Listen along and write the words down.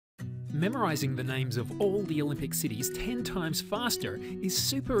Memorizing the names of all the Olympic cities 10 times faster is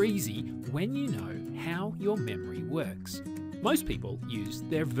super easy when you know how your memory works. Most people use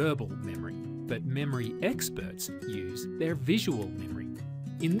their verbal memory, but memory experts use their visual memory.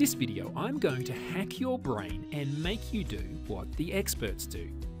 In this video, I'm going to hack your brain and make you do what the experts do.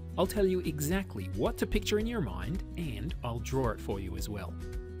 I'll tell you exactly what to picture in your mind, and I'll draw it for you as well.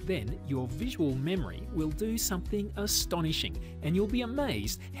 Then your visual memory will do something astonishing, and you'll be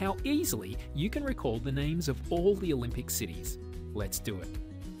amazed how easily you can recall the names of all the Olympic cities. Let's do it.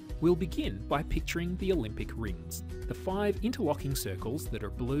 We'll begin by picturing the Olympic rings, the 5 interlocking circles that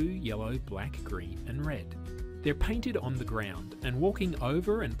are blue, yellow, black, green and red. They're painted on the ground, and walking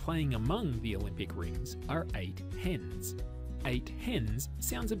over and playing among the Olympic rings are 8 hens. 8 hens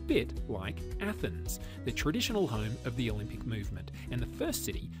sounds a bit like Athens, the traditional home of the Olympic movement and the first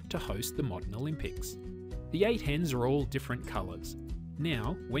city to host the modern Olympics. The 8 hens are all different colours.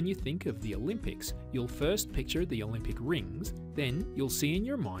 Now, when you think of the Olympics, you'll first picture the Olympic rings, then you'll see in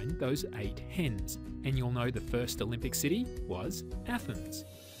your mind those 8 hens, and you'll know the first Olympic city was Athens.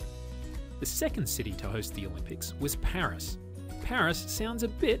 The second city to host the Olympics was Paris. Paris sounds a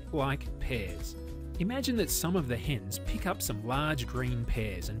bit like pears. Imagine that some of the hens pick up some large green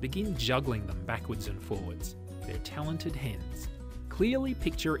pears and begin juggling them backwards and forwards. They're talented hens. Clearly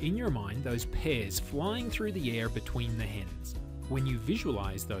picture in your mind those pears flying through the air between the hens. When you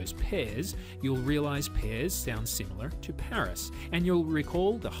visualize those pears, you'll realize pears sound similar to Paris, and you'll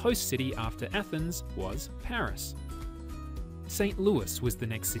recall the host city after Athens was Paris. St. Louis was the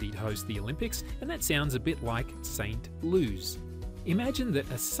next city to host the Olympics, and that sounds a bit like St. Louis. Imagine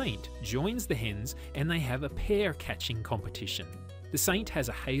that a saint joins the hens and they have a pear catching competition. The saint has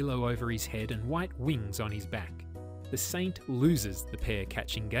a halo over his head and white wings on his back. The saint loses the pear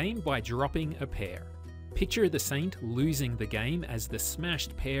catching game by dropping a pear. Picture the saint losing the game as the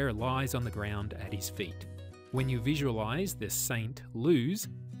smashed pear lies on the ground at his feet. When you visualize the saint lose,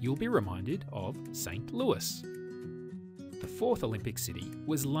 you'll be reminded of St. Louis. The fourth Olympic city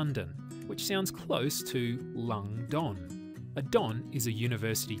was London, which sounds close to Lung Don. A don is a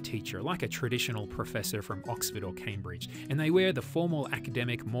university teacher, like a traditional professor from Oxford or Cambridge, and they wear the formal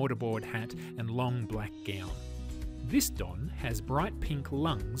academic mortarboard hat and long black gown. This don has bright pink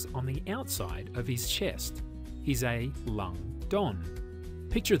lungs on the outside of his chest. He's a lung don.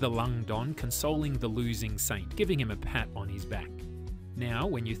 Picture the lung don consoling the losing saint, giving him a pat on his back. Now,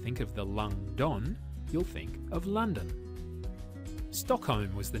 when you think of the lung don, you'll think of London.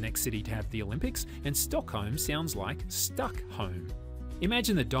 Stockholm was the next city to have the Olympics, and Stockholm sounds like stuck home.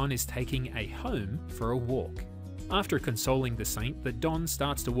 Imagine the Don is taking a home for a walk. After consoling the saint, the Don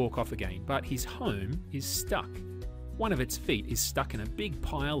starts to walk off again, but his home is stuck. One of its feet is stuck in a big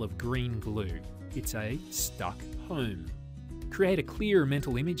pile of green glue. It's a stuck home. Create a clear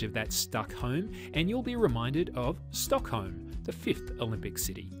mental image of that stuck home, and you'll be reminded of Stockholm, the 5th Olympic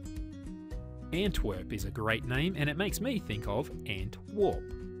city. Antwerp is a great name, and it makes me think of Antwarp.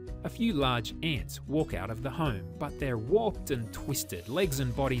 A few large ants walk out of the home, but they're warped and twisted, legs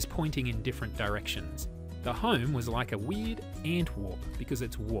and bodies pointing in different directions. The home was like a weird Antwarp because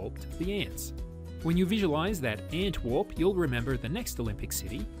it's warped the ants. When you visualize that Antwarp, you'll remember the next Olympic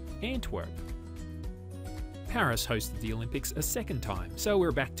city, Antwerp. Paris hosted the Olympics a second time, so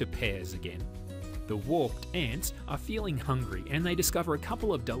we're back to pears again. The warped ants are feeling hungry, and they discover a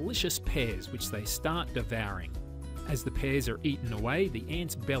couple of delicious pears which they start devouring. As the pears are eaten away, the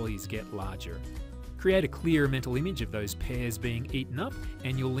ants' bellies get larger. Create a clear mental image of those pears being eaten up,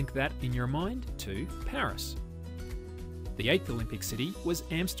 and you'll link that in your mind to Paris. The 8th Olympic city was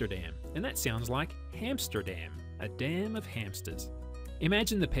Amsterdam, and that sounds like Hamsterdam, a dam of hamsters.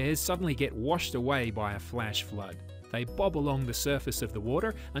 Imagine the pears suddenly get washed away by a flash flood. They bob along the surface of the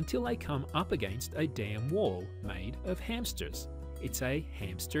water until they come up against a dam wall made of hamsters. It's a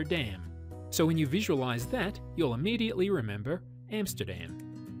hamster dam. So when you visualize that, you'll immediately remember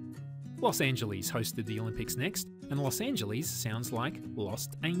Amsterdam. Los Angeles hosted the Olympics next, and Los Angeles sounds like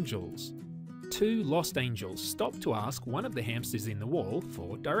Lost Angels. 2 lost angels stop to ask one of the hamsters in the wall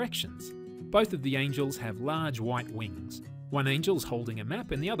for directions. Both of the angels have large white wings. One angel's holding a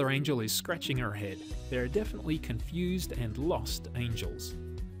map and the other angel is scratching her head. They're definitely confused and lost angels.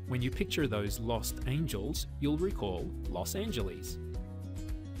 When you picture those lost angels, you'll recall Los Angeles.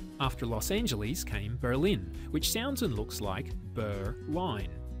 After Los Angeles came Berlin, which sounds and looks like Berline.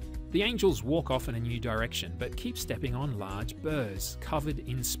 The angels walk off in a new direction, but keep stepping on large burrs covered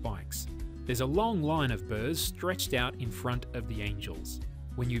in spikes. There's a long line of burrs stretched out in front of the angels.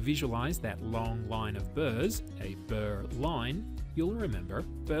 When you visualize that long line of burrs, a burr line, you'll remember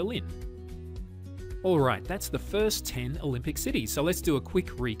Berlin. Alright, that's the first 10 Olympic cities, so let's do a quick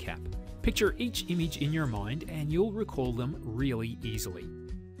recap. Picture each image in your mind and you'll recall them really easily.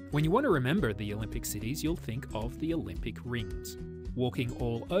 When you want to remember the Olympic cities, you'll think of the Olympic rings. Walking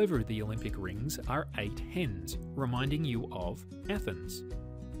all over the Olympic rings are 8 hens, reminding you of Athens.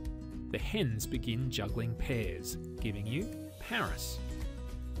 The hens begin juggling pears, giving you Paris.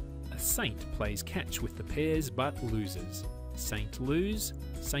 A saint plays catch with the pears but loses. Saint Louis,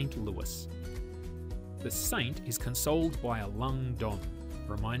 St. Louis. The saint is consoled by a lung don,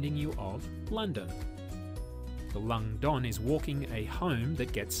 reminding you of London. The lung don is walking a home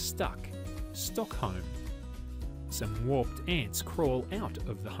that gets stuck, Stockholm. Some warped ants crawl out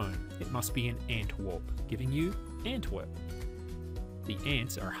of the home. It must be an ant warp, giving you Antwerp. The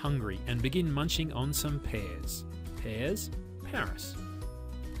ants are hungry and begin munching on some pears. Pears, Paris.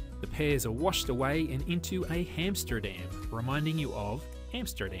 The pears are washed away and into a Hamsterdam, reminding you of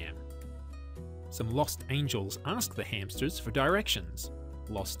Amsterdam. Some lost angels ask the hamsters for directions.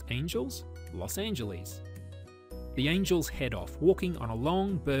 Lost angels, Los Angeles. The angels head off, walking on a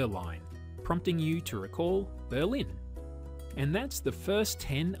long burr line, prompting you to recall Berlin. And that's the first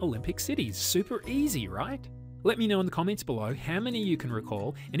 10 Olympic cities. Super easy, right? Let me know in the comments below how many you can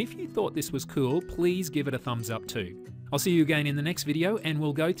recall, and if you thought this was cool, please give it a thumbs up too. I'll see you again in the next video and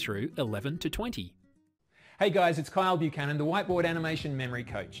we'll go through 11 to 20. Hey guys, it's Kyle Buchanan, the Whiteboard Animation Memory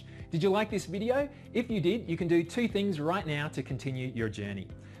Coach. Did you like this video? If you did, you can do 2 things right now to continue your journey.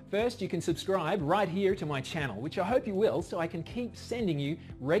 First, you can subscribe right here to my channel, which I hope you will, so I can keep sending you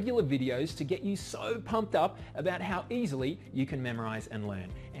regular videos to get you so pumped up about how easily you can memorize and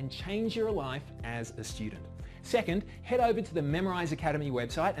learn and change your life as a student. Second, head over to the Memorize Academy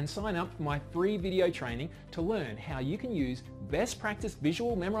website and sign up for my free video training to learn how you can use best practice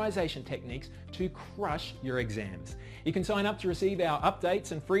visual memorization techniques to crush your exams. You can sign up to receive our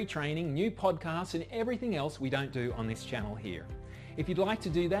updates and free training, new podcasts, and everything else we don't do on this channel here. If you'd like to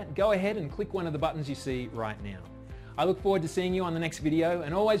do that, go ahead and click one of the buttons you see right now. I look forward to seeing you on the next video,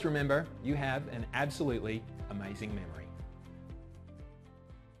 and always remember, you have an absolutely amazing memory.